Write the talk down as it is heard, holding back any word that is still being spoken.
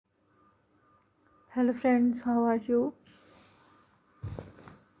Hello friends, how are you?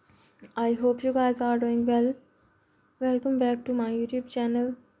 I hope you guys are doing well. Welcome back to my YouTube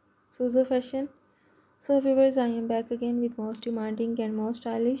channel, Suzo Fashion. So viewers, I am back again with most demanding and most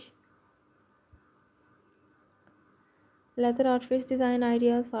stylish leather outfits design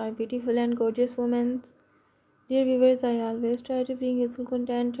ideas for beautiful and gorgeous women. Dear viewers, I always try to bring useful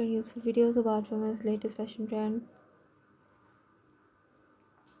content and useful videos about women's latest fashion trend.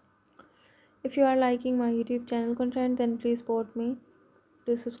 If you are liking my YouTube channel content, then please support me.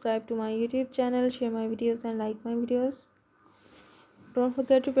 Do subscribe to my YouTube channel, share my videos and like my videos. Don't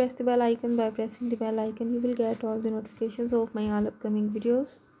forget to press the bell icon. By pressing the bell icon, you will get all the notifications of my all upcoming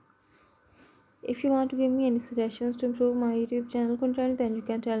videos. If you want to give me any suggestions to improve my YouTube channel content, then you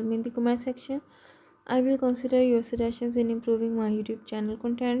can tell me in the comment section. I will consider your suggestions in improving my YouTube channel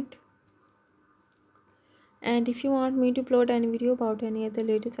content. And if you want me to upload any video about any other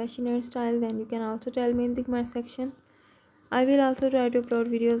latest fashion and style, then you can also tell me in the comment section. I will also try to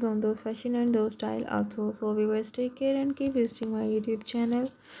upload videos on those fashion and those style also. So viewers, take care and keep visiting my YouTube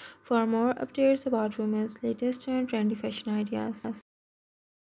channel for more updates about women's latest and trendy fashion ideas.